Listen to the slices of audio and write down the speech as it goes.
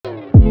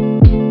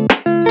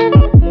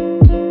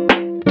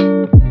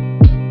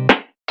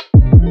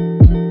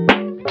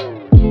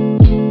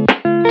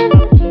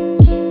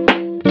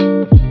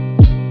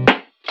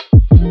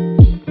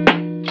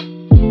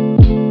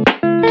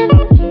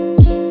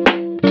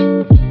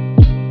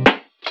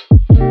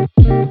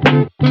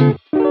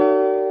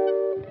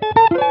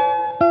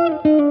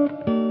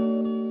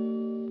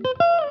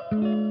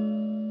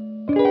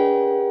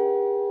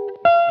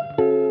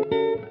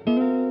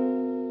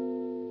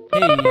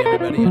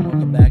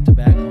back to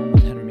Back Home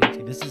with Henry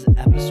Mansky. This is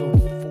episode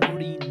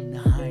 49.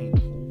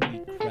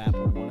 Holy crap,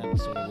 we're one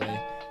episode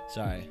away.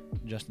 Sorry,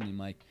 adjusting the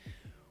mic.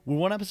 We're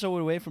one episode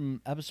away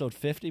from episode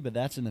 50, but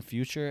that's in the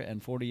future,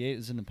 and 48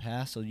 is in the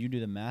past, so you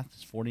do the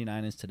math.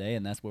 49 is today,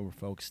 and that's what we're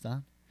focused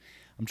on.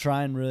 I'm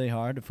trying really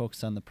hard to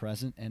focus on the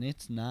present, and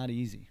it's not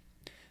easy.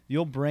 The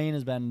old brain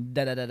has been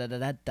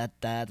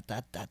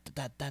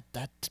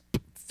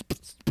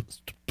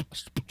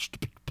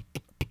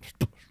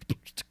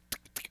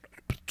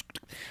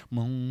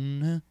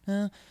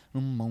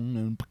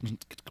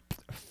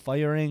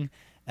firing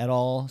at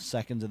all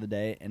seconds of the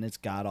day, and it's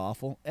god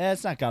awful.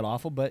 It's not god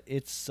awful, but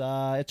it's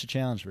a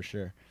challenge for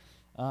sure.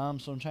 So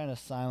I'm trying to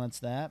silence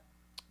that,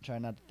 try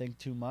not to think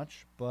too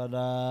much, but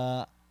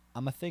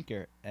I'm a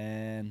thinker,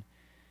 and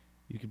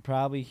you can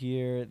probably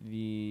hear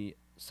the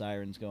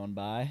sirens going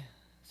by.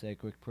 Say a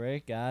quick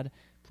prayer. God,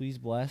 please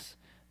bless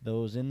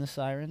those in the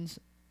sirens,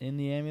 in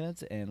the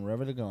ambulance, and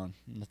wherever they're going.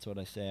 And that's what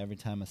I say every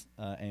time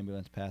an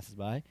ambulance passes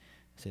by. I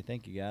say,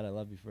 thank you, God. I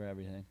love you for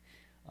everything.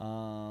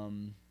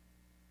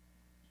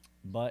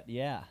 But,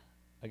 yeah,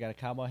 I got a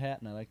cowboy hat,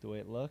 and I like the way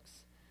it looks.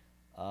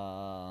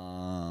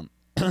 So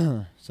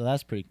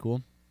that's pretty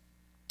cool.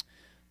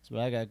 That's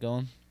what I got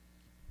going.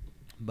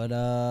 But,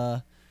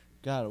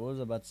 God, what was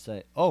I about to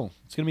say? Oh,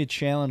 it's going to be a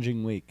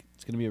challenging week.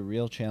 It's going to be a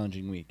real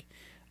challenging week.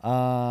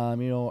 I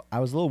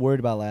was a little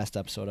worried about last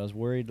episode. I was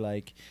worried,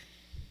 I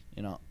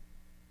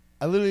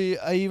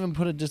even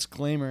put a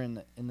disclaimer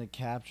in the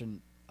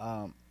caption,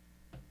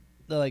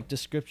 the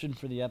description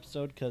for the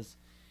episode, because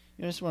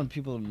I just want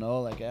people to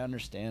know, I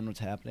understand what's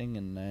happening,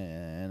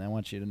 and I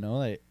want you to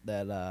know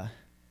that I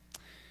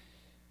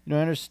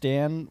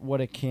understand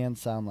what it can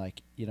sound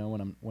like,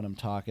 when I'm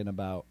talking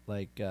about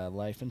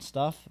life and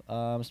stuff,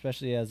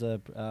 especially as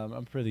I'm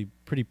a pretty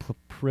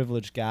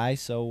privileged guy,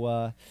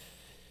 so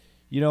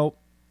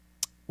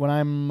when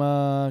I'm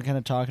kind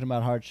of talking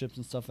about hardships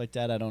and stuff like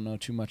that, I don't know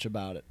too much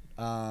about it.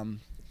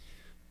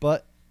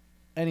 But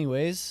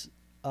anyways,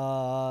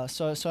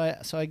 so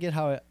I get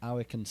how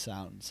it can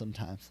sound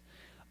sometimes.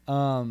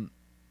 So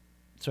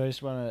I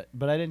just want to,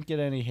 but I didn't get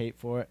any hate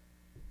for it.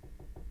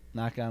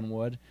 Knock on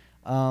wood.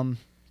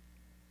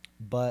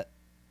 But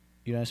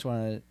I just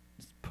want to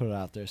put it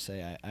out there.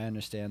 Say I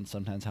understand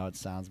sometimes how it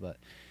sounds, but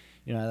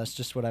that's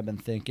just what I've been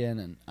thinking.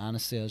 And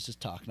honestly, I was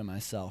just talking to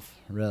myself,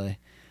 really.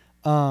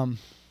 But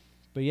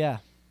yeah,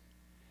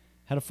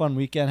 had a fun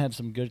weekend. Had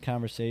some good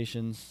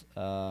conversations.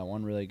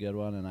 One really good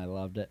one, and I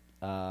loved it.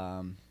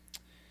 And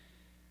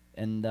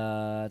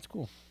it's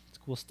cool. It's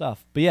cool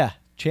stuff. But yeah,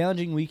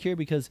 challenging week here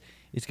because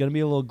it's gonna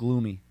be a little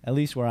gloomy. At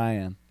least where I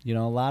am. A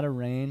lot of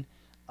rain.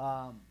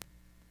 Got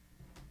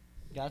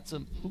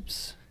some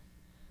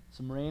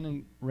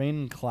rain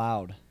and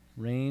cloud.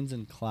 Rains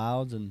and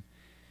clouds and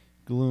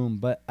gloom.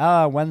 But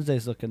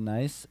Wednesday's looking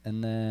nice,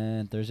 and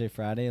then Thursday,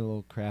 Friday a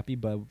little crappy,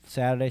 but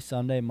Saturday,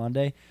 Sunday,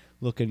 Monday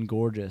looking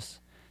gorgeous.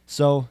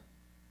 So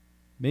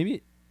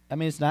maybe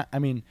it's not.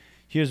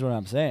 Here's what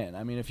I'm saying.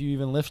 If you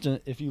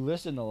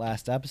listen to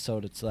last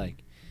episode, it's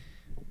it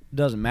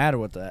doesn't matter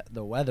what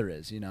the weather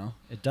is.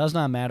 It does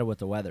not matter what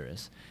the weather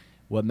is.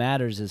 What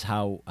matters is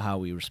how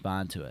we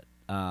respond to it.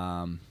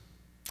 And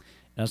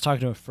I was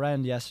talking to a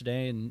friend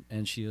yesterday,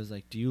 and she was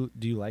like, "Do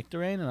you like the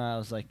rain?" And I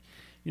was like,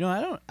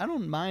 I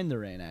don't mind the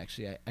rain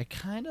actually. I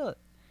kind of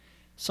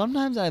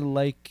sometimes I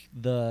like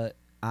the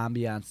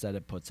ambiance that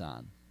it puts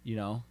on.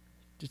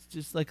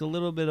 Just a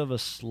little bit of a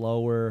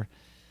slower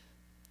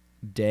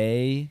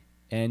day,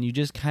 and you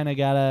just kind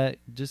of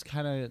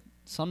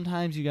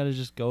sometimes you gotta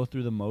just go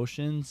through the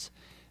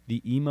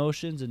the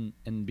emotions,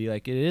 and be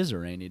like, it is a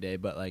rainy day,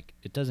 but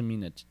it doesn't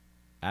mean it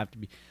have to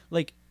be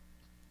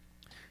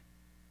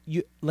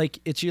you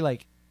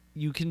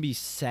can be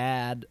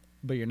sad,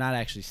 but you're not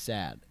actually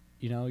sad.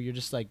 You're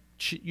just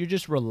you're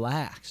just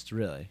relaxed,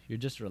 really. You're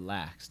just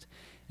relaxed,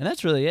 and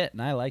that's really it.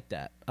 And I like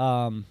that.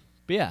 But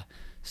yeah.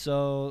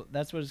 So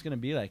that's what it's going to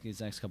be like these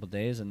next couple of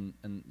days, and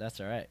that's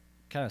all right.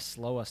 Kind of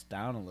slow us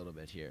down a little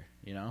bit here,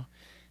 And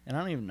I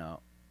don't know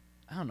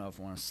if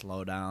I want to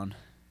slow down,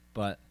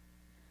 but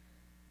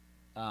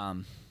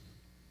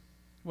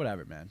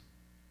whatever, man.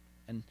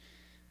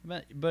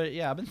 But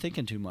yeah, I've been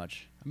thinking too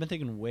much. I've been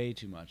thinking way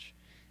too much,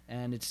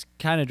 and it's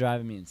kind of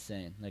driving me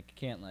insane. I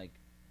can't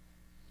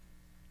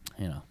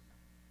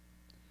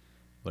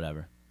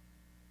whatever.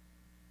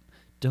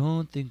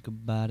 Don't think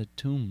about it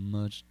too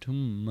much, too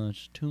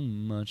much, too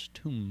much,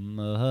 too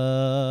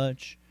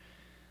much.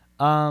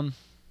 So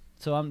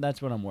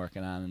that's what I'm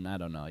working on, and I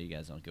don't know. You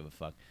guys don't give a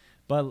fuck.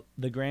 But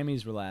the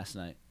Grammys were last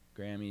night.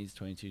 Grammys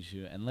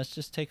 2022, and let's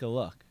just take a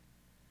look.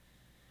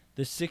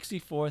 The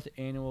 64th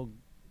annual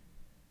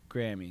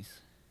Grammys.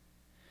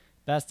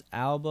 Best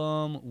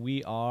album,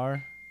 We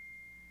Are.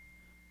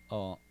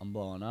 Oh, I'm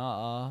blowing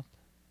up.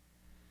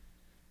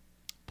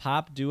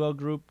 Pop duo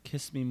group,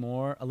 Kiss Me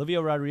More.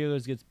 Olivia Rodrigo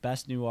gets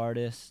Best New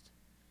Artist.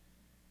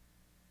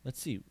 Let's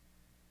see.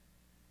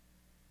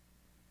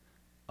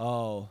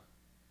 Oh.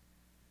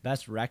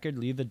 Best record,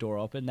 Leave the Door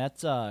Open.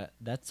 That's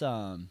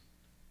Bruno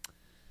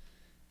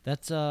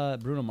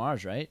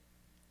Mars, right?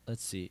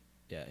 Let's see.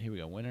 Yeah, here we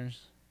go.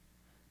 Winners.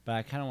 But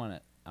I kind of want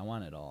it. I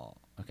want it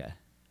all. Okay.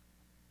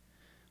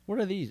 What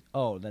are these?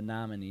 Oh, the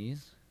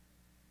nominees.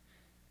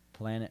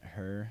 Planet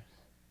Her,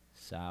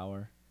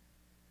 Sour,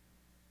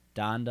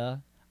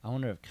 Donda. I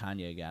wonder if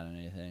Kanye got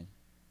anything.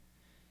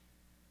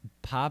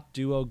 Pop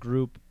duo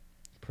group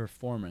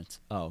performance.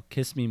 Oh,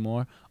 Kiss Me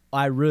More. Oh,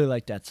 I really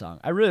like that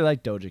song. I really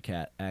like Doja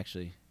Cat,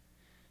 actually.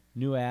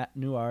 New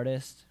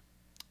artist,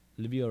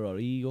 Olivia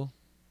Rodrigo.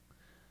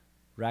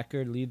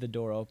 Record, Leave the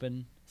Door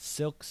Open.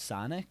 Silk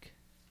Sonic,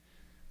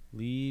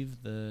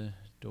 Leave the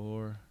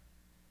Door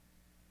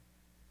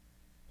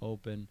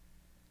Open.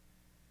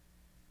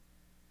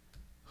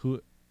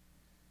 Who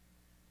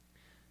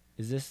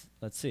is this?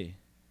 Let's see.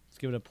 Let's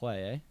give it a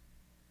play, eh?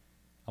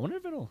 I wonder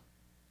if it'll.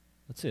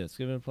 Let's see. Let's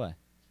give it a play.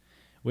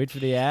 Wait for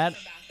the ad.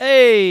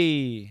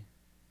 Hey!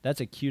 That's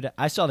a cute.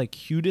 I saw the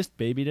cutest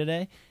baby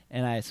today,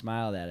 and I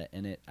smiled at it,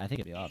 and I think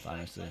it'd be off,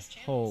 honestly.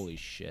 Holy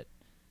shit.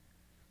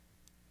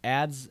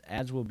 Ads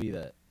will be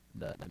the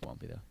won't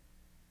be though.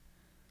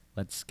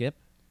 Let's skip.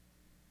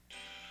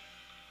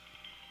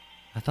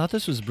 I thought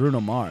this was Bruno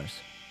Mars.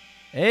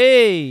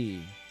 Hey!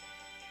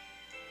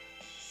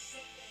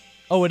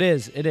 Oh, it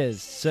is. It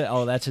is. So,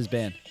 oh, that's his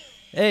band.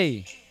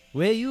 Hey,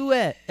 where you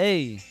at?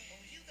 Hey.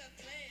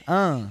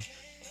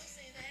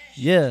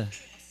 Yeah.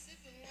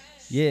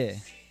 Yeah.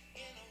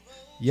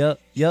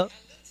 Yup.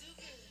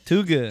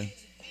 Too good.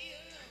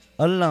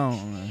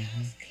 Alone.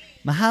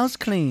 My house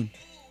clean.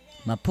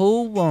 My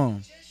pool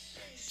warm.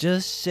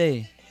 Just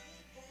say.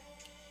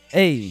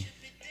 Hey.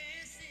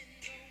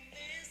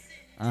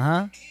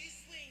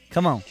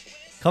 Come on.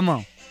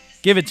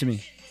 Give it to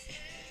me.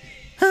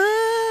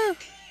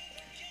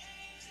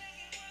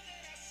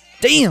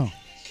 Damn.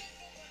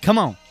 Come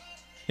on.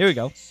 Here we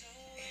go.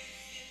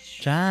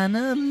 Trying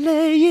to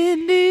lay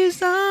in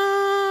these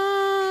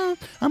arms.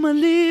 I'ma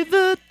leave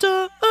the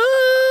door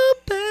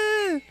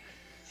open.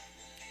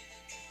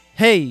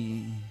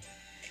 Hey.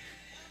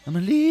 I'ma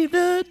leave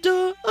the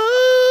door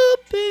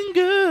open,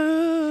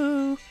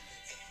 girl.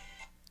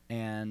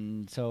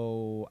 And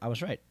so I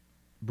was right.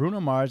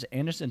 Bruno Mars,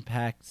 Anderson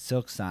 .Paak,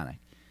 Silk Sonic.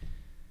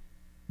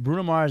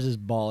 Bruno Mars is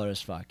baller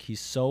as fuck. He's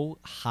so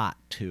hot,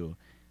 too.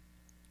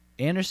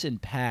 Anderson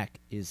 .Paak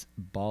is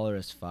baller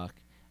as fuck.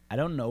 I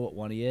don't know what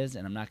one he is,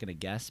 and I'm not going to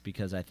guess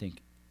because I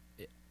think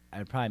it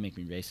would probably make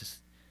me racist.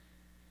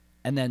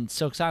 And then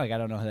Silk Sonic, I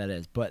don't know who that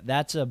is. But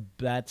that's a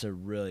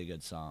really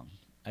good song.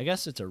 I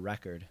guess it's a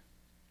record.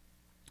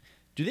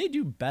 Do they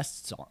do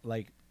best song,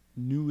 like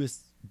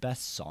newest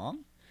best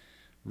song?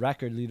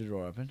 Record, Leave the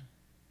Door Open.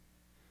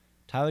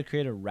 Tyler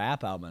created a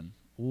rap album.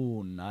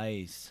 Ooh,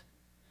 nice.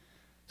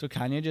 So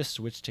Kanye just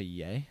switched to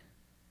Ye?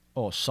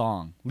 Oh,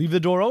 song. Leave the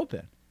Door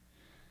Open.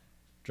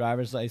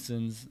 Driver's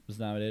License was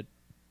nominated.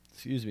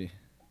 Excuse me.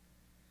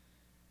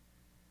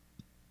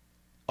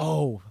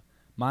 Oh,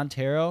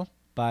 Montero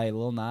by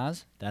Lil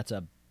Nas. That's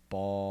a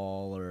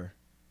baller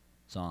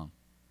song.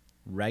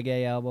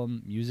 Reggae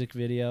album, music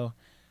video.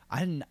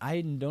 I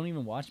don't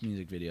even watch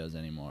music videos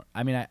anymore.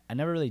 I mean, I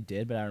never really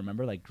did, but I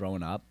remember like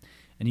growing up,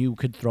 and you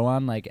could throw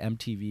on like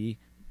MTV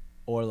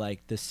or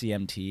like the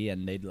CMT,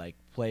 and they'd like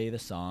play the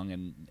song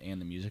and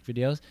the music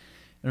videos.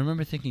 And I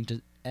remember thinking,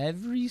 does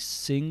every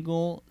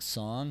single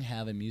song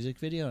have a music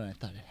video? And I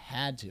thought it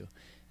had to.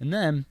 And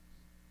then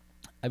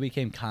I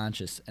became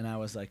conscious, and I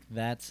was like,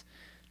 that's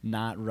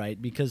not right,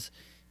 because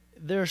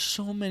there are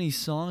so many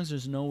songs.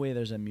 There's no way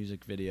there's a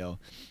music video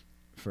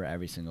for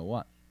every single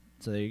one.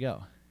 So there you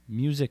go.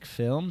 Music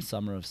film,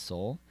 Summer of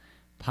Soul.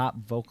 Pop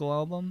vocal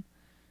album.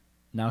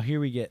 Now here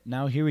we get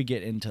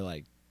into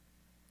like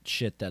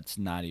shit that's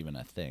not even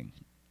a thing.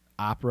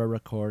 Opera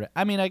record.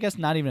 I mean, I guess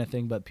not even a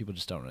thing, but people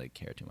just don't really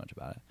care too much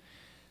about it.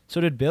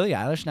 So did Billie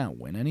Eilish not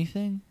win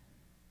anything?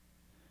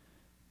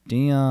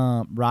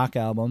 Damn. Rock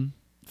album.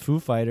 Foo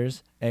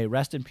Fighters. Hey,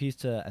 rest in peace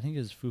to, I think it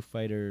was Foo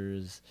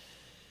Fighters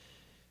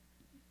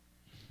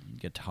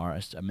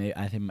guitarist.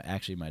 I think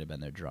actually might have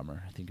been their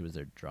drummer. I think it was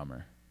their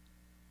drummer.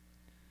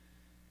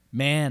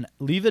 Man,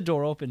 Leave the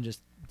Door Open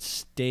just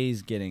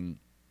stays getting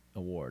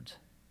awards.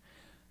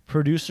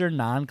 Producer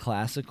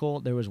non-classical,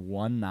 there was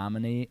one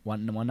nominee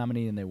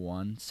and they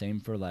won. Same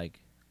for like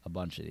a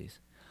bunch of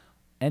these.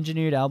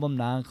 Engineered album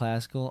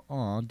non-classical.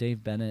 Oh,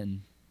 Dave Bennett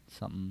and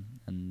something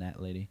and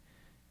that lady.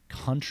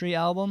 Country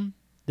album,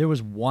 there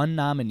was one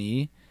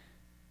nominee.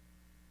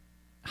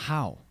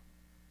 How?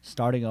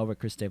 Starting Over,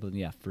 Chris Stapleton.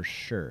 Yeah, for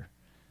sure.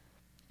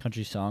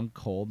 Country song,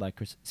 Cold by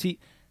Chris. See,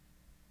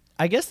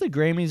 I guess the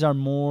Grammys are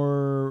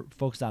more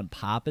focused on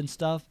pop and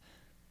stuff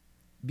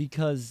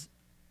because,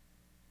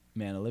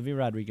 man, Olivia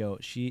Rodrigo,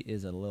 she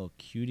is a little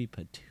cutie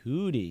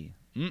patootie.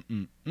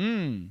 I'm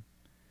going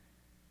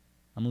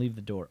to leave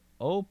the door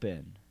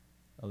open.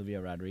 Olivia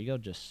Rodrigo,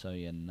 just so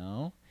you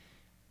know.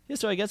 Yeah,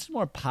 so I guess it's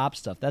more pop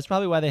stuff. That's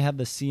probably why they have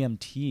the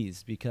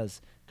CMTs,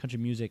 because Country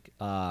Music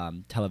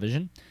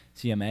Television,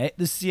 CMA,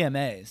 the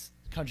CMAs,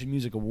 Country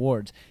Music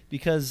Awards,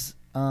 because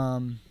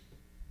Country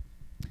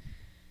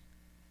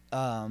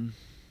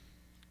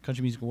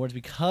Music Awards,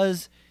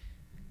 because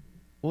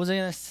what was I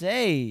going to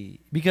say?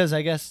 Because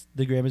I guess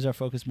the Grammys are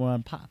focused more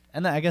on pop.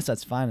 And I guess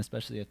that's fine,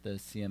 especially if the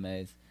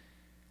CMAs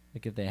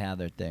Like if they have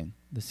their thing,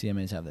 the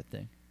CMAs have their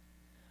thing.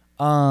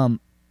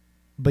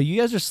 But you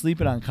guys are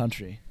sleeping on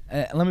country.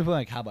 Let me put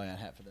my cowboy on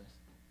hat for this.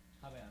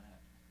 Cowboy on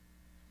hat.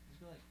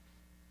 Just go like,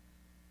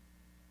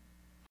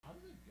 how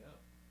does it go?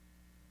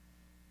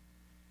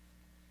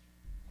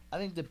 I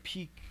think the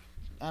peak.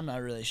 I'm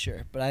not really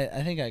sure, but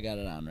I think I got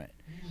it on right.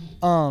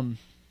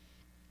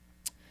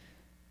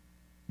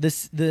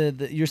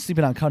 You're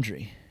sleeping on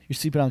country. You're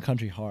sleeping on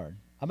country hard.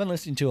 I've been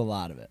listening to a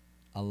lot of it,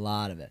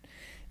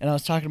 and I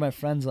was talking to my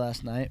friends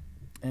last night,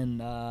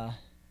 and I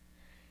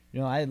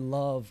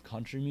love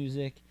country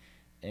music,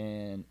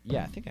 and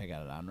yeah, I think I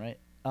got it on right.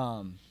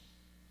 I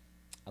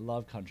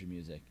love country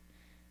music,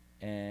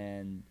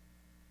 and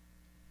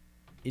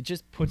it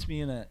just puts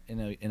me in a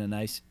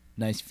nice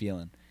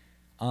feeling.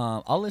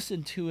 I'll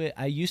listen to it.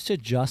 I used to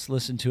just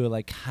listen to it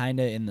like kind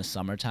of in the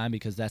summertime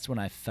because that's when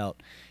I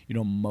felt,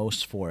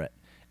 most for it.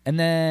 And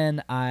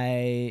then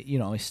I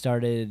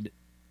started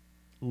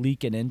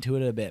leaking into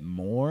it a bit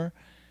more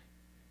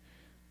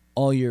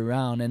all year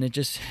round, and it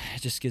just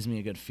gives me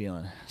a good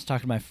feeling. I was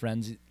talking to my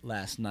friends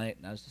last night,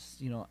 and I was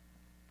just,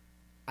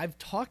 I've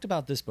talked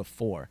about this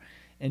before,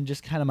 and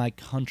just kind of my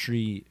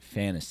country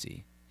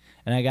fantasy.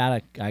 And I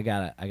got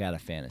a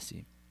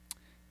fantasy.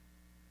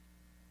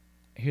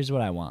 Here's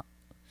what I want.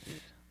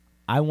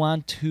 I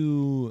want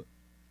to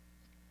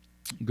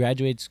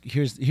graduate.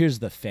 Here's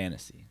the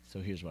fantasy. So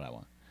here's what I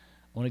want.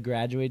 I want to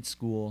graduate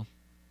school.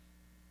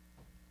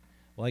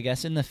 Well, I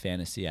guess in the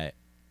fantasy, I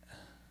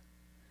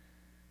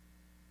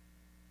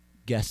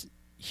guess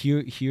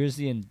here's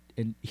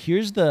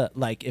the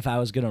like if I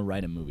was gonna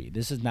write a movie.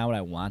 This is not what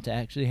I want to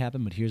actually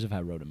happen, but here's if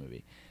I wrote a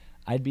movie.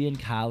 I'd be in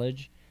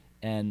college,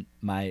 and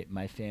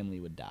my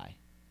family would die.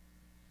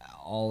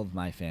 All of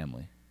my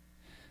family,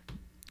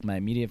 my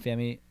immediate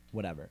family.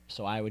 Whatever.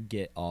 So I would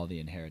get all the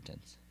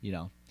inheritance,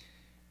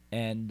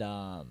 And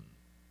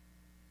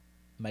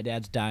my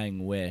dad's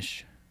dying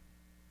wish,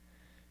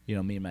 me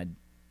and my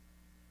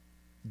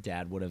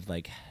dad would have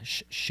like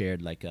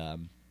shared like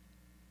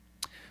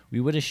we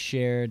would have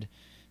shared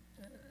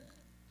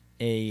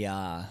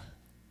a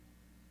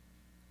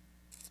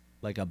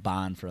like a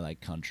bond for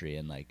like country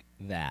and like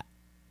that.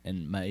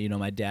 And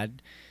my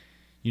dad,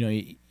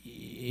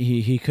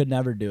 he could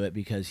never do it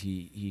because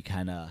he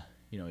kind of,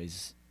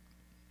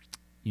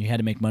 you had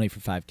to make money for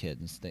 5 kids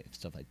and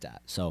stuff like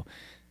that. So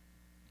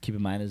keep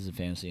in mind, this is a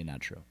fantasy and not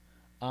true.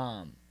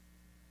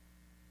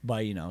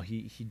 But,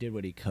 he did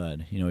what he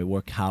could. He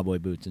wore cowboy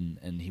boots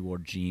and he wore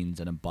jeans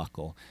and a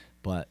buckle.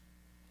 But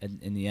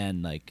in the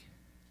end, like,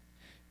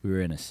 we were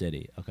in a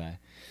city, okay?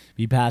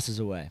 He passes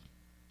away.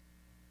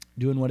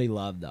 Doing what he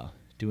loved, though.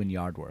 Doing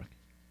yard work,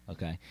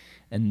 okay?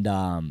 And,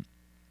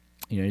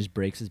 he just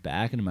breaks his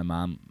back, and my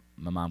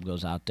mom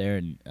goes out there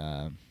and,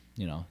 well,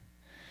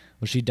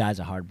 she dies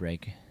a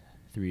heartbreak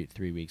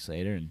 3 weeks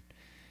later, and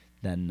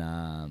then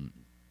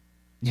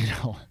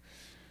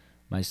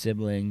my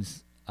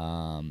siblings,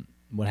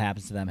 what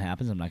happens to them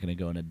happens. I'm not going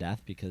to go into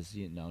depth because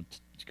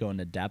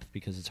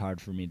it's hard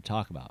for me to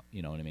talk about.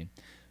 You know what I mean?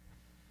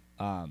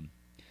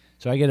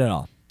 So I get it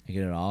all.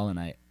 And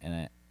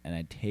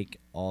I take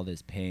all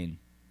this pain,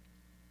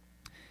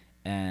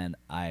 and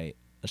I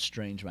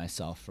estrange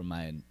myself from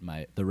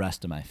the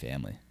rest of my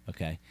family.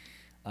 Okay,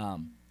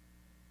 and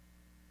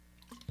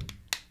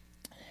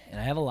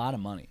I have a lot of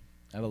money.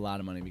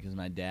 Because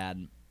my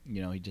dad,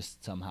 he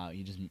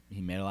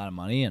made a lot of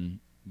money,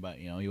 but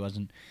he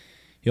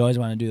always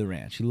wanted to do the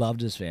ranch. He loved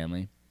his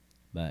family,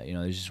 but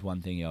there's just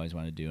one thing he always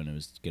wanted to do, and it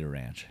was get a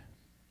ranch.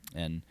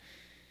 And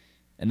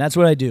that's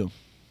what I do.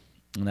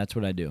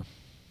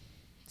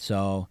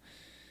 So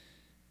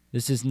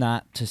this is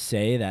not to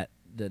say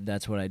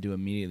that's what I do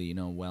immediately,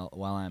 while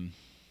I'm,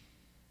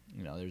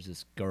 there's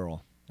this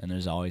girl, and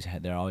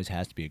there always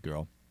has to be a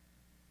girl.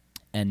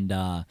 And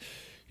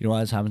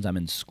what happens, I'm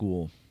in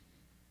school,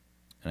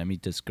 and I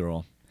meet this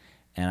girl,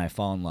 and I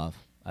fall in love.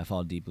 I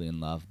fall deeply in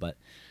love, but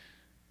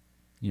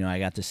I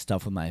got this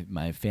stuff with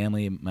my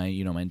family. My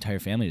entire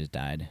family just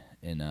died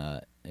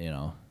in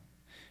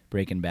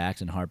breaking backs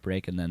and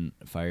heartbreak, and then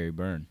a fiery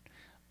burn,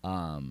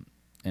 and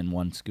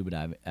one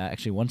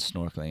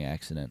snorkeling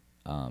accident.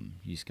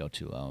 You just go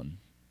too low and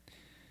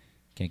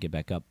can't get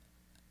back up,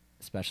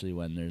 especially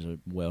when there's a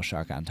whale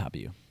shark on top of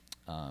you.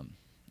 That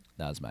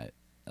was my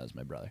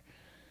brother.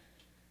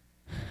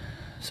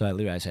 So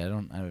I say I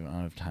don't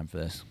have time for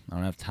this. I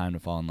don't have time to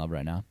fall in love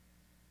right now.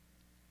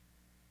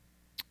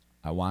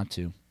 I want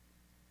to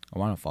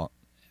fall.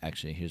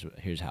 Actually,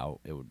 here's how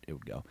it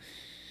would go.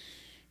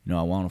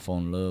 I want to fall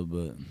in love,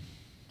 but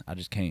I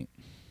just can't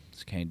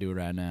do it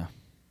right now.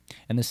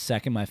 And the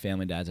second my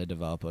family dies, I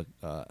develop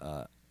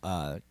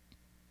a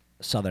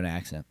southern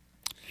accent.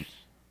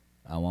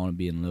 I want to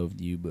be in love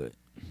with you, but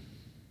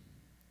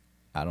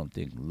I don't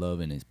think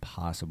loving is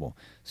possible.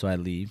 So I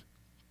leave.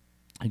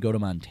 I go to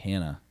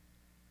Montana,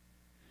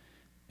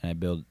 and I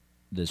build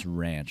this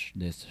ranch,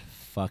 this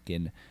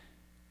fucking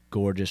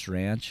gorgeous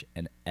ranch,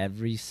 and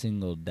every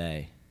single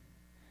day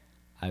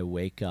I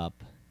wake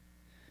up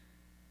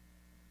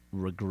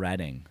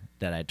regretting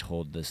that I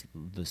told this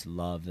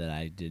love that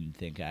I didn't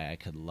think I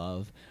could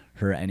love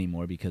her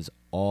anymore, because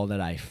all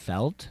that I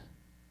felt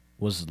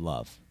was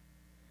love.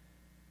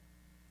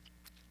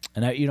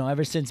 And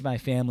ever since my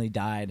family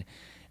died,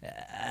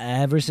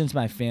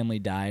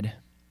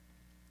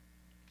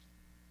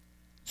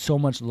 so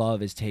much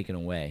love is taken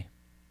away.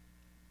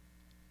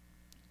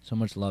 So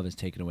much love is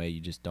taken away.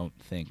 You just don't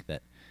think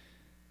that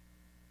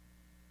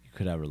you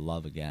could ever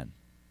love again.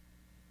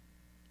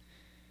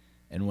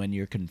 And when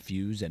you're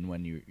confused and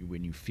when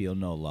you feel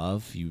no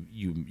love,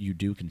 you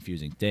do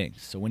confusing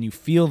things. So when you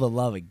feel the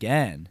love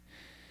again,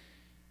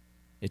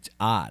 it's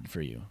odd for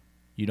you.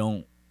 You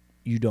don't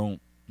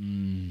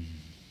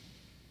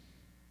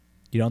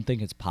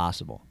think it's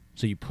possible.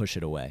 So you push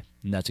it away.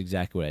 And that's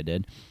exactly what I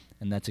did.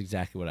 And that's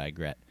exactly what I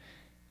regret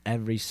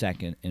every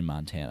second in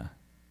Montana.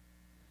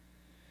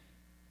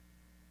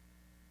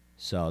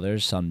 So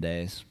there's some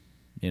days,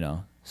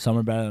 some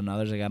are better than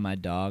others. I got my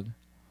dog,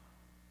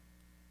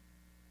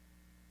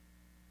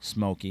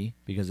 Smokey,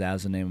 because that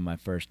was the name of my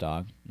first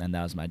dog, and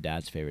that was my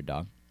dad's favorite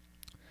dog.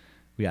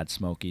 We got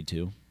Smokey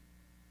too.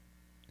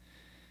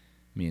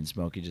 Me and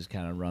Smokey just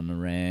kind of run the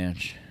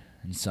ranch,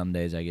 and some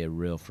days I get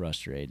real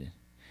frustrated,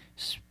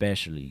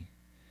 especially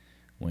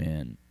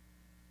when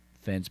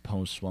fence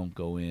posts won't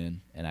go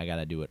in and I got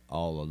to do it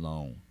all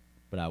alone.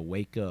 But I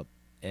wake up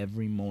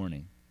every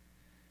morning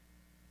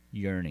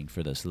yearning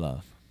for this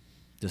love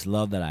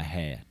that I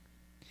had.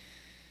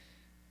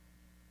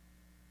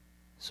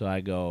 So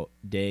I go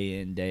day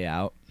in, day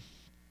out,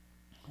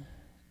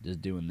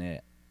 just doing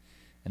that.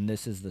 And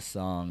this is the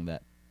song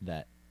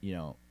that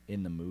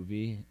in the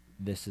movie,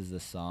 this is the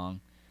song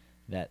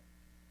that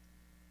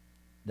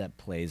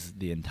plays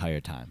the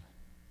entire time.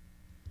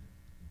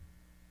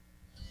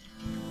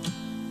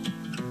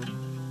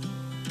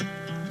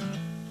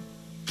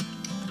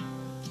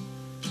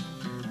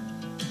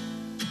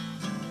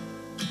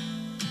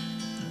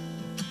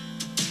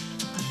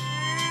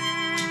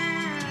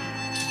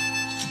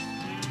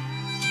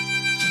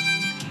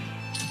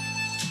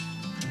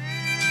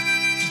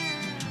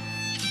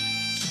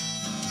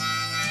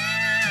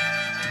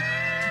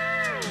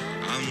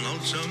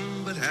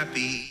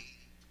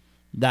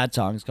 That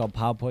song is called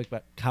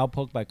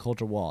Cowpoke by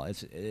Culture Wall.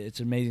 It's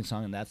an amazing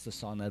song, and that's the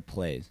song that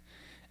plays.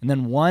 And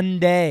then one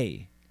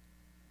day,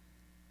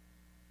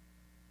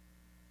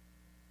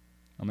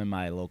 I'm in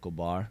my local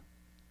bar.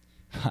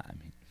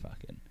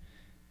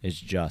 It's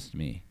just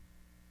me.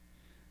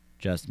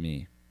 Just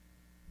me.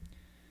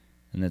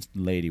 And this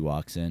lady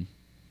walks in.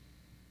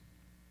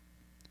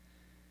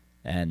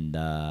 And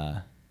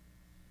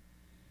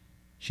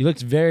she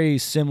looks very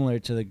similar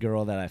to the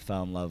girl that I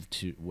fell in love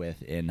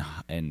with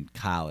in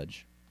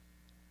college.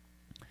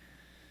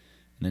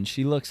 And then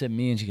she looks at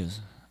me and she goes,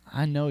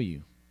 "I know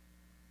you."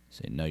 I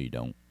say, "No, you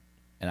don't."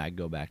 And I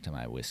go back to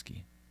my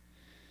whiskey.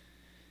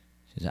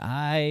 She says,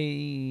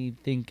 "I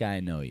think I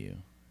know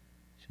you."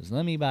 She goes,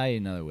 "Let me buy you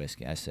another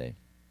whiskey." I say,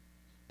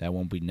 "That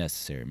won't be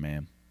necessary,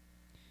 ma'am."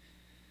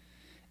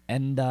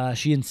 And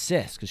she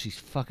insists because she's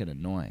fucking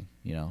annoying,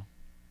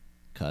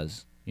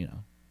 because,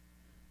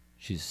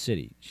 she's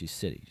city. She's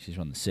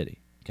from the city,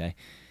 okay?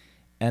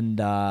 And,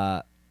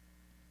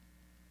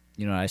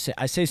 I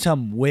say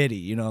something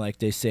witty, like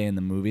they say in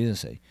the movies. I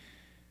say,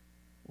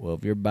 "Well,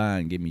 if you're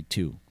buying, give me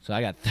two." So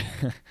I got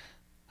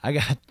I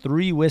got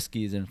 3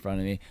 whiskeys in front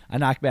of me. I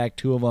knocked back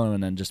 2 of them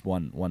and then just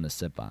one to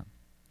sip on.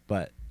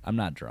 But I'm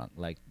not drunk.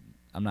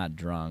 I'm not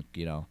drunk,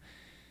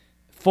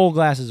 Full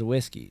glasses of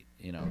whiskey,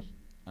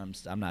 I'm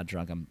not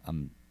drunk.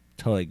 I'm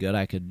totally good.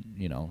 I could,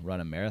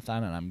 run a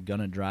marathon, and I'm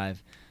gonna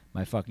drive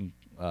my fucking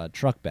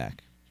truck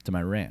back to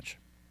my ranch.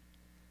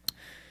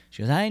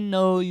 She goes, "I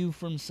know you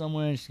from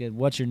somewhere." And she goes,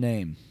 "What's your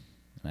name?"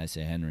 And I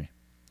say, "Henry."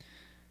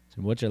 I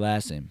said, "What's your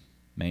last name?"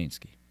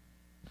 "Mansky."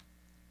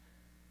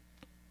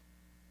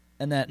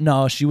 And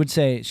she'd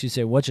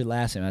say, "What's your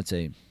last name?" I'd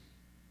say,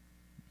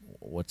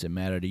 "What's it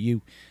matter to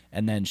you?"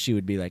 And then she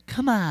would be like,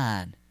 "Come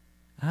on,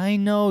 I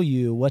know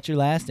you. What's your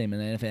last name?"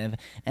 And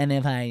then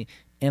if I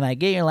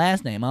get your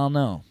last name, I'll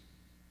know.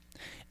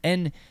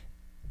 And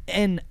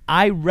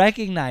I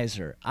recognize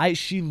her.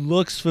 She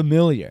looks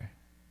familiar.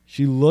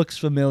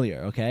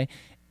 Okay?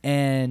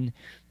 And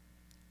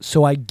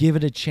so I give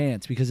it a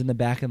chance because in the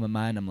back of my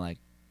mind, I'm like,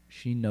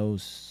 she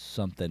knows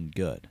something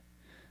good.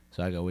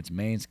 So I go, "It's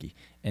Mansky."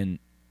 And,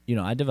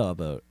 I develop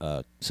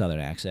a southern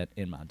accent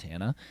in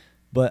Montana.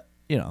 But,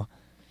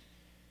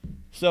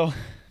 so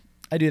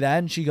I do that,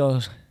 and she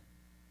goes,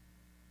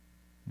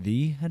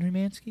 "The Henry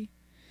Mansky?"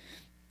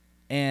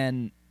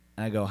 And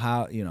I go,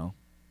 "How,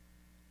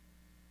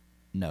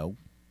 no."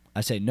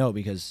 I say no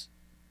because,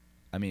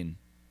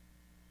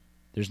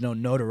 there's no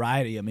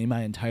notoriety.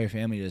 My entire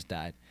family just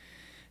died.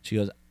 She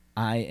goes,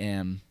 "I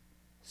am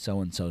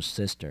so-and-so's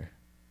sister."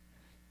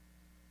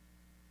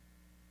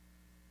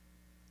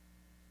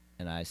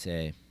 And I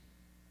say,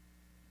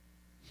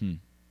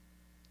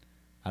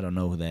 I don't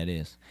know who that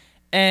is.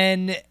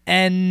 And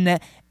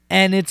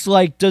it's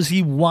like, does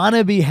he want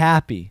to be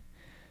happy?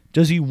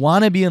 Does he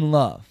want to be in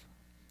love?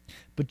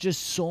 but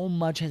just so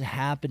much has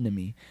happened to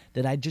me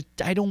that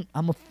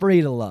I'm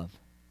afraid of love.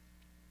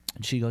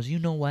 And she goes, you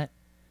know what?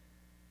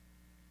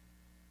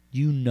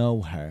 You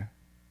know her.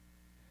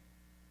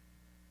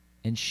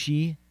 And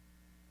she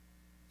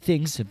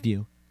thinks of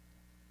you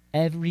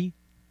every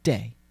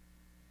day.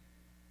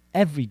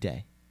 Every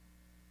day.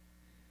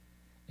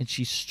 And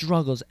she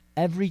struggles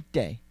every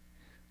day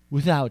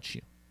without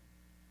you.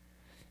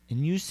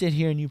 And you sit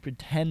here and you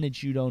pretend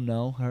that you don't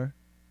know her.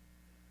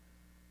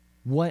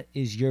 What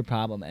is your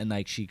problem? And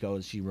like she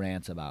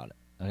rants about it.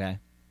 Okay?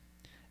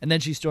 And then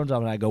she storms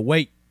off and I go,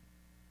 wait.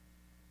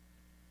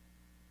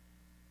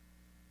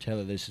 Tell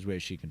her this is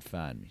where she can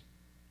find me.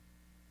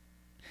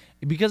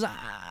 Because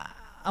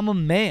I'm a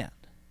man.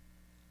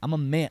 I'm a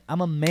man.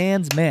 I'm a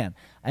man's man.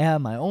 I have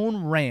my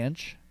own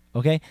ranch.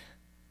 Okay?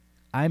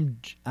 I'm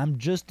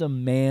just a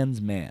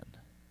man's man.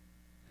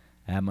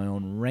 I have my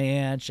own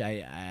ranch.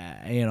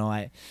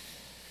 A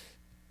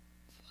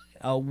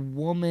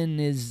woman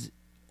is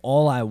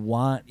all I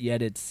want,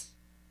 yet it's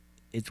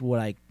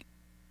what I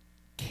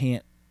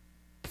can't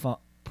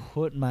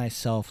put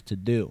myself to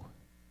do.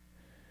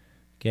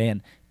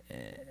 Okay,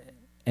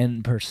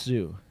 and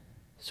pursue.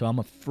 So I'm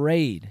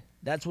afraid.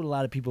 That's what a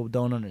lot of people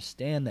don't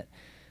understand,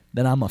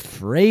 that I'm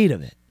afraid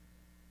of it.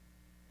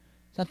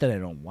 It's not that I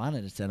don't want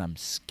it, it's that I'm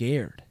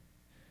scared.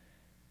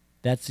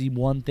 That's the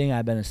one thing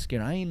I've been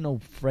scared. I ain't no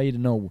afraid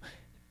of no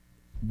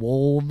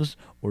wolves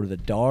or the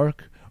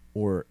dark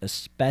or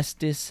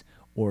asbestos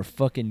or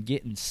fucking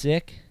getting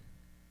sick,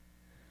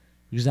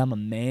 because I'm a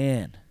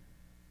man.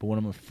 But what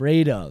I'm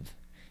afraid of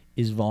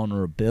is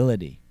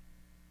vulnerability.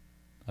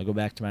 I go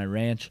back to my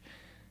ranch,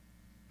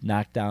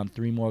 knock down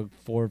 3 more,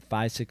 4,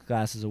 5, 6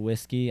 glasses of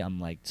whiskey.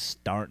 I'm like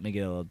starting to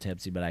get a little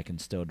tipsy, but I can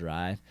still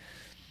drive.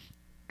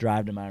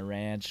 Drive to my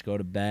ranch, go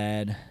to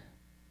bed,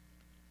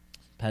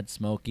 pet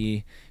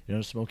Smokey.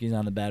 Smokey's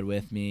on the bed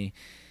with me.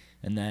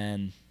 And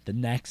then the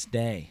next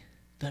day,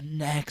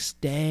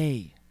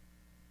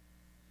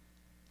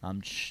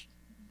 I'm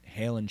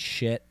hailing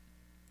shit,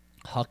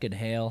 hucking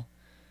hay,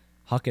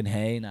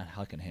 not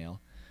hucking hail,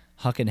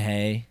 hucking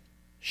hay,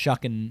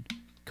 shucking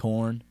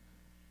corn,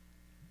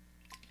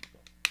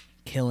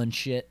 killing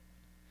shit,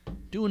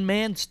 doing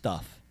man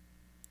stuff.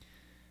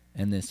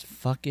 And this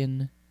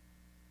fucking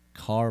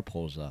car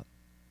pulls up.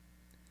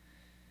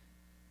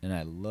 And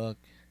I look,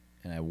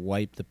 and I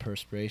wipe the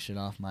perspiration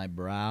off my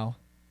brow,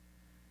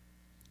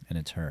 and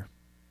it's her.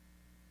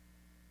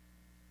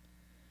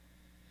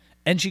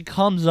 And she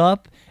comes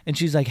up, and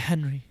she's like,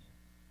 Henry.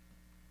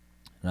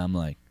 And I'm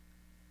like,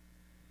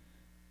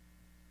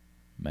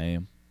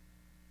 ma'am.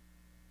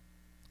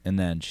 And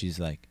then she's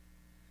like,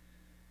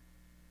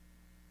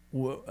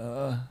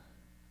 I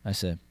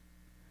said,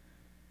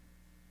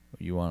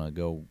 you want to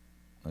go,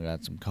 I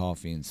got some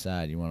coffee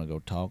inside, you want to go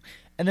talk?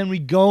 And then we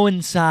go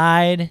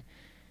inside,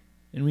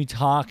 and we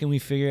talk, and we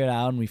figure it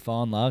out, and we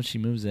fall in love. She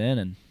moves in,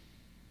 and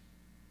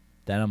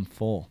then I'm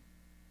full.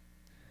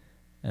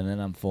 And then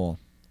I'm full.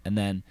 And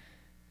then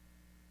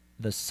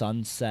the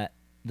sun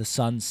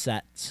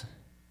sets,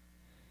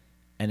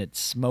 and it's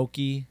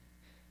Smokey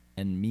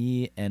and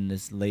me and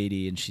this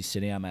lady, and she's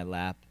sitting on my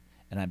lap,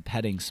 and I'm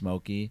petting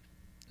Smokey,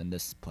 and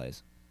this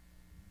plays.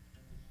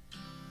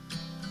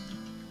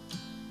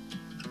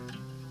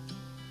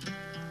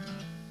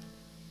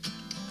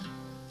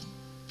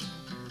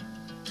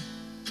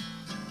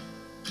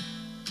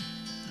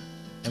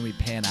 And we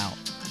pan out.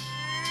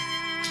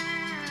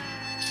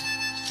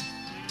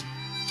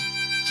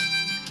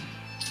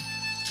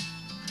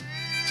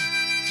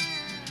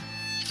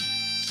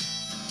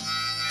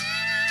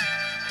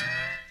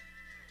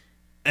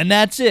 And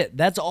that's it.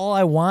 That's all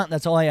I want.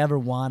 That's all I ever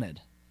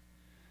wanted.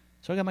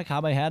 So I got my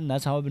cowboy hat, and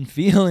that's how I've been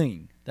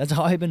feeling. That's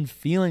how I've been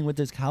feeling with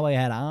this cowboy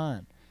hat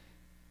on.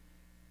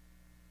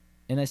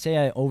 And I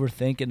say I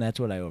overthink, and that's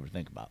what I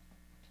overthink about.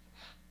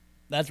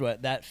 That's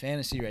what that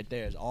fantasy right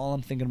there is all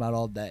I'm thinking about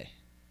all day.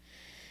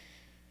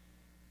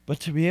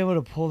 But to be able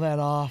to pull that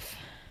off,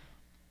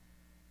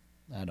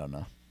 I don't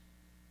know.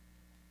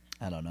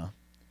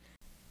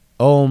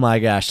 Oh my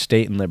gosh,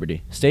 State and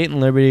Liberty. State and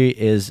Liberty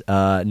is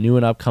a new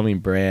and upcoming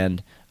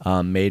brand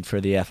made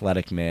for the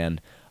athletic man.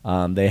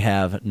 They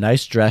have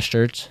nice dress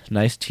shirts,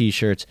 nice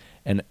t-shirts,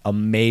 and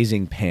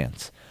amazing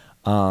pants.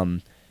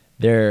 You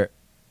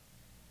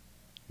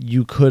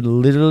could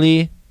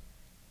literally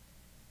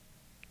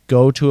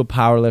go to a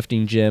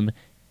powerlifting gym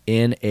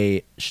in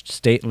a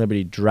State and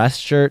Liberty dress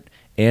shirt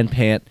and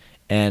pant,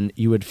 and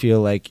you would feel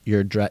like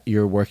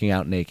you're working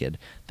out naked.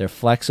 They're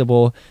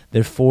flexible.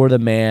 They're for the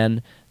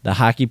man, the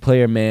hockey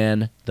player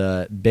man,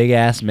 the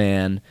big-ass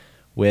man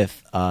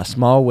with a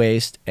small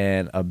waist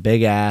and a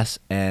big ass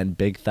and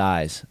big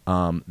thighs.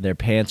 Their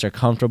pants are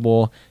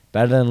comfortable,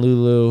 better than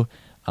Lulu.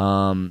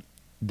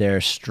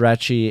 They're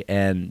stretchy,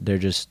 and they're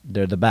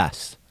the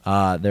best.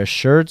 Their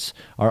shirts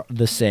are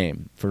the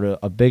same. For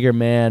a bigger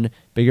man,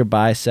 bigger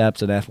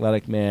biceps, an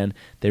athletic man,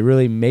 they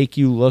really make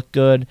you look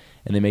good,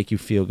 and they make you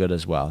feel good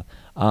as well.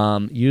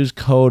 Use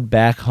code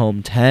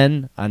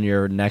BACKHOME10 on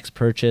your next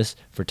purchase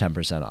for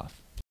 10%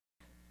 off.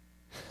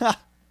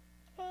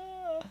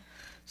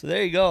 So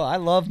there you go. I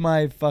love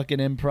my fucking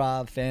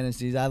improv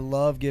fantasies. I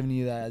love giving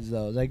you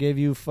those. I gave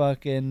you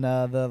fucking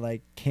the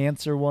like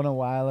cancer one a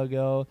while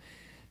ago,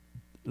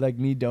 like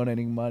me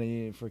donating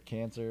money for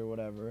cancer or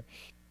whatever,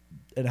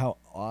 and how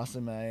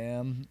awesome I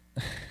am.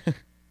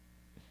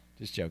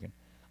 Just joking.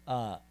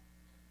 And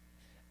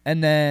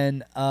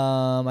then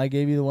I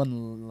gave you the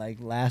one like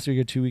last week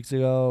or 2 weeks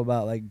ago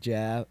about like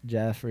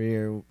Jeffrey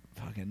or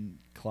fucking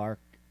Clark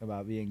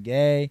about being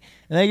gay,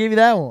 and I gave you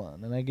that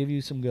one, and I gave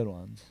you some good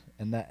ones,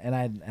 and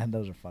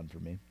those are fun for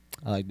me.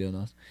 I like doing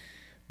those.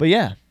 But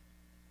yeah,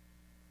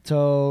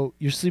 so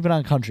you're sleeping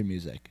on country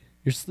music.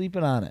 You're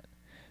sleeping on it.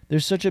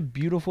 There's such a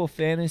beautiful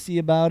fantasy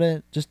about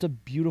it, just a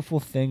beautiful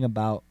thing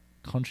about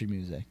country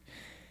music.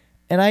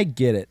 And I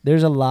get it.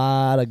 There's a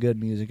lot of good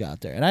music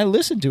out there, and I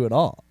listen to it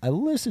all.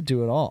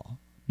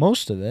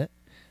 Most of it.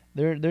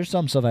 There's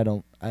some stuff I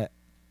don't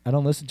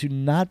listen to,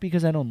 not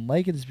because I don't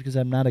like it, it's because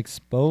I'm not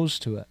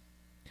exposed to it.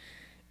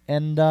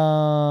 And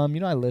I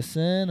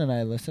listen and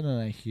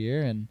I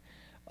hear, and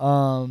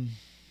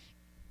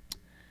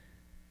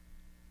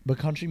but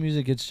country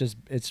music,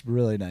 it's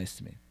really nice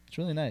to me. It's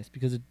really nice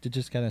because it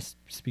just kind of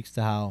speaks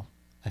to how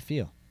I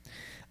feel.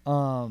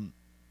 But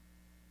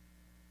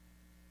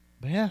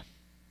yeah.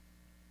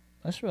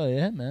 That's really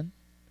it, man.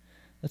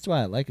 That's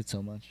why I like it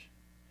so much.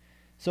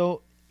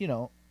 So,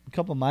 a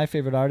couple of my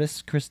favorite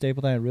artists, Chris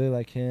Stapleton, I really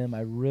like him.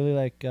 I really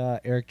like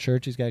Eric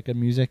Church. He's got good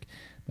music.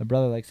 My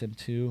brother likes him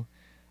too.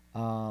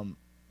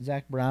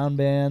 Zach Brown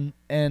Band.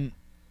 And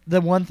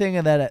the one thing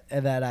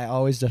that I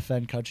always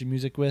defend country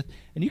music with,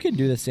 and you can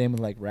do the same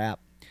with like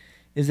rap,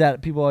 is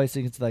that people always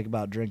think it's like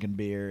about drinking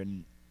beer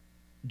and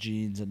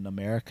jeans in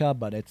America,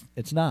 but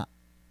it's not.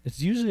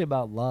 It's usually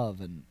about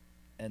love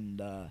and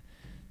the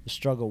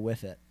struggle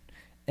with it.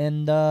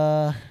 And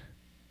I've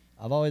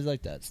always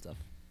liked that stuff.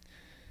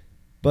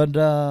 But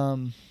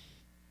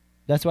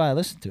that's why I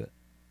listen to it.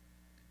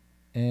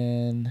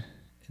 And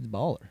it's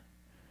baller.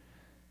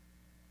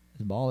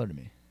 It's baller to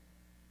me.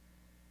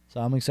 So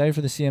I'm excited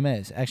for the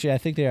CMAs. Actually, I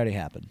think they already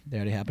happened.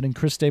 And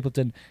Chris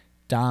Stapleton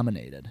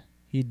dominated.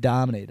 He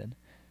dominated.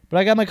 But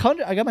I got my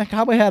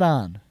cowboy hat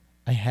on.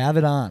 I have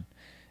it on.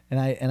 And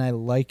I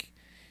like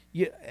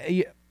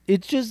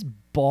it's just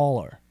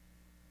baller.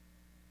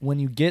 When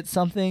you get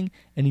something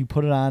and you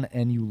put it on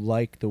and you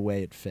like the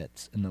way it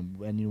fits and the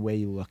way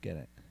you look at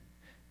it.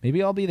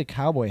 Maybe I'll be the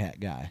cowboy hat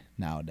guy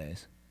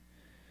nowadays.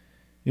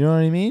 You know what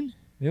I mean?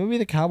 Maybe I'll be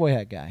the cowboy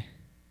hat guy.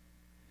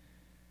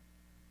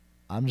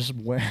 I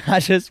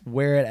just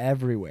wear it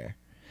everywhere.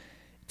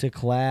 To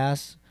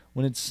class,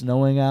 when it's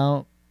snowing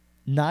out.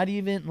 Not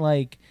even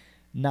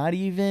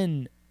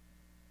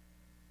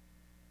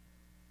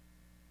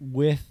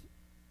with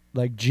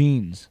like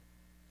jeans.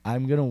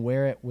 I'm going to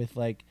wear it with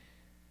like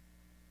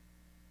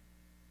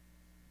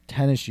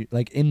tennis shoes,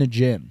 like in the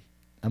gym.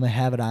 I'm gonna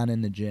have it on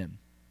in the gym.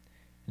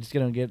 It's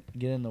gonna get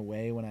in the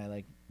way when I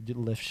like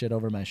lift shit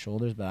over my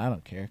shoulders, but I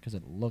don't care because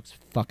it looks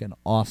fucking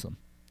awesome.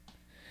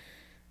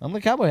 I'm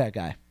the cowboy hat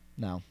guy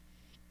now,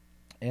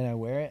 and I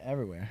wear it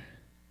everywhere.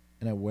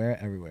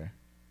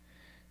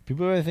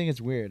 People really think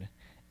it's weird,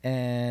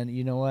 and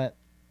you know what?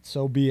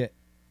 So be it,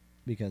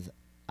 because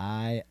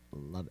I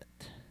love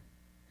it.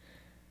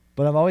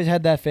 But I've always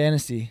had that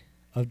fantasy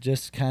of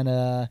just kind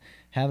of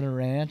having a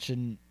ranch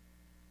and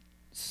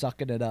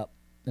sucking it up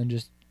and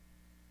just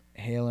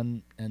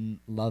hailing and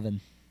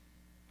loving.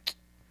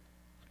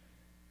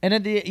 And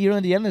at the end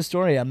of the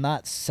story, I'm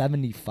not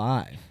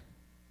 75.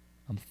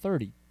 I'm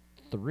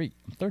 33.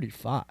 I'm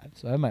 35.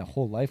 So I have my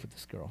whole life with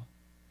this girl.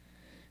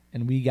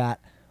 And we got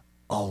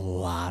a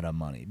lot of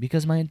money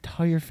because my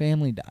entire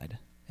family died.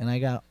 And I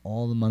got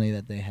all the money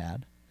that they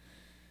had.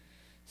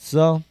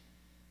 So,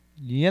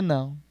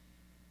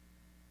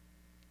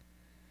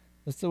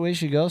 that's the way it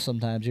should go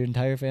sometimes. Your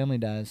entire family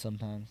dies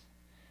sometimes.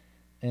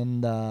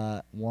 And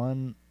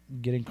one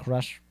getting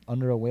crushed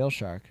under a whale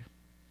shark.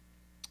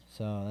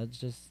 So that's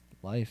just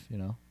life,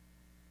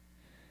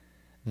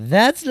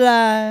 That's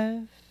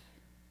life.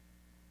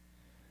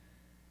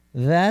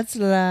 That's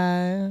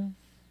life.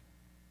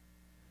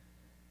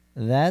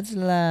 That's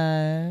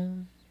life.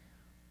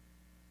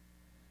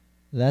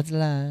 That's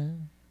life.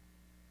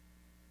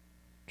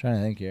 Trying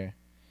to think here.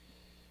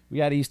 We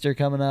got Easter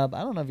coming up.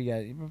 I don't know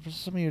if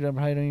some of you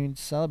probably don't even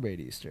celebrate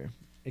Easter.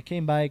 It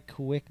came by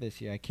quick this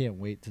year. I can't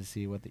wait to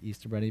see what the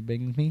Easter Bunny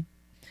brings me.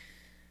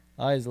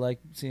 I always like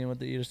seeing what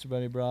the Easter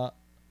Bunny brought.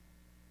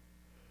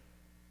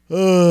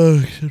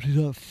 Except he's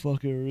not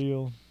fucking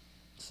real.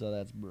 So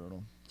that's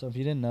brutal. So if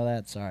you didn't know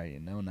that, sorry, you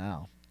know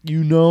now.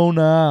 You know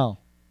now.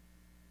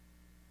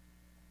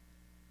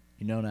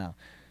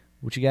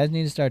 What you guys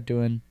need to start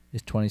doing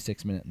is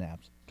 26-minute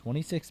naps.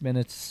 26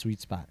 minutes, sweet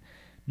spot.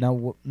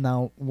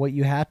 Now, what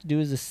you have to do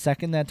is the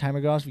second that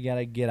timer goes, you got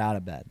to get out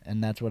of bed.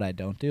 And that's what I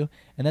don't do.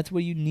 And that's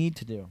what you need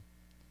to do.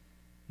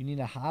 You need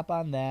to hop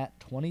on that,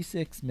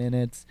 26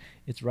 minutes.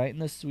 It's right in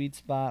the sweet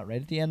spot,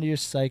 right at the end of your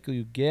cycle.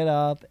 You get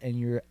up, and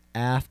you're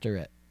after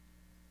it.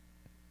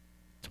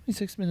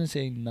 26 minutes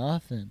ain't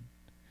nothing.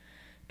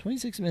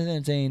 26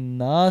 minutes ain't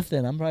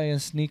nothing. I'm probably going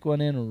to sneak one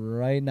in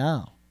right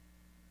now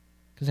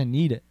because I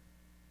need it.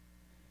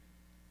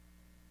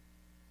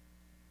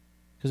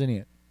 because I need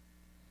it.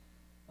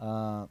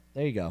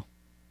 There you go.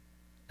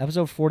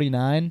 Episode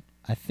 49.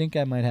 I think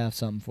I might have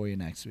something for you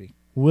next week.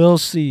 We'll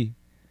see.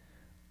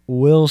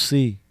 We'll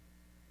see.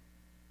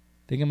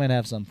 Think I might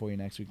have something for you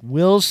next week.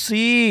 We'll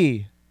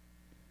see.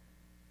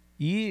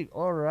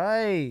 All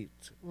right.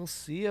 We'll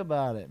see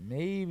about it.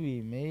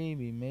 Maybe.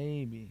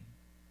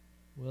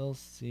 We'll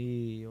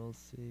see.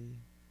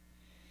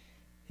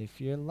 If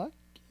you're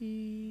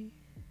lucky.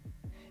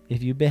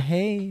 If you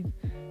behave.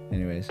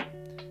 Anyways.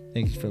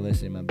 Thanks for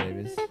listening, my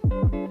babies.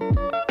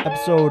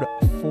 Episode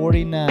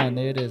 49.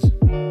 There it is.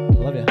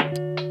 Love ya.